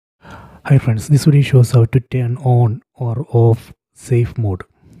Hi friends, this video shows how to turn on or off safe mode.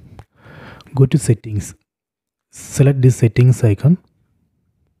 Go to settings, select this settings icon.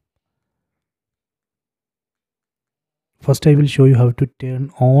 First I will show you how to turn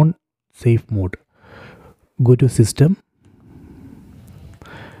on safe mode. Go to system,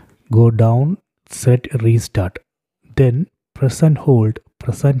 go down, set restart. Then press and hold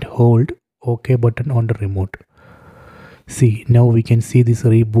OK button on the remote. See, now we can see this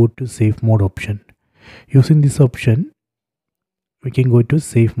reboot to safe mode option. Using this option, we can go to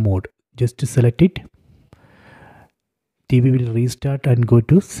safe mode. Just to select it, TV will restart and go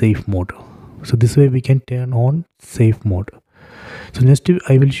to safe mode. So this way we can turn on safe mode. So next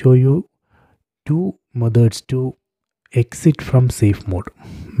I will show you two methods to exit from safe mode.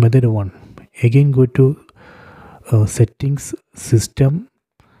 Method 1, again go to settings, system,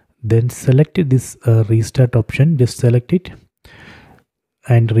 then select this restart option. Just select it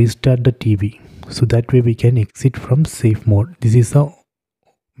and restart the TV. So that way we can exit from safe mode. This is the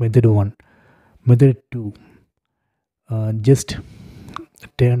method 1. Method 2, just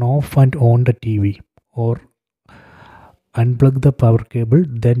turn off and on the TV, or unplug the power cable,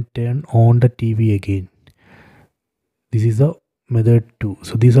 then turn on the TV again. This is the method 2.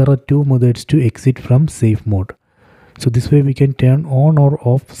 So these are the two methods to exit from safe mode. So this way we can turn on or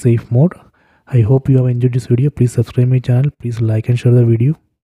off safe mode. I hope you have enjoyed this video. Please subscribe my channel. Please like and share the video.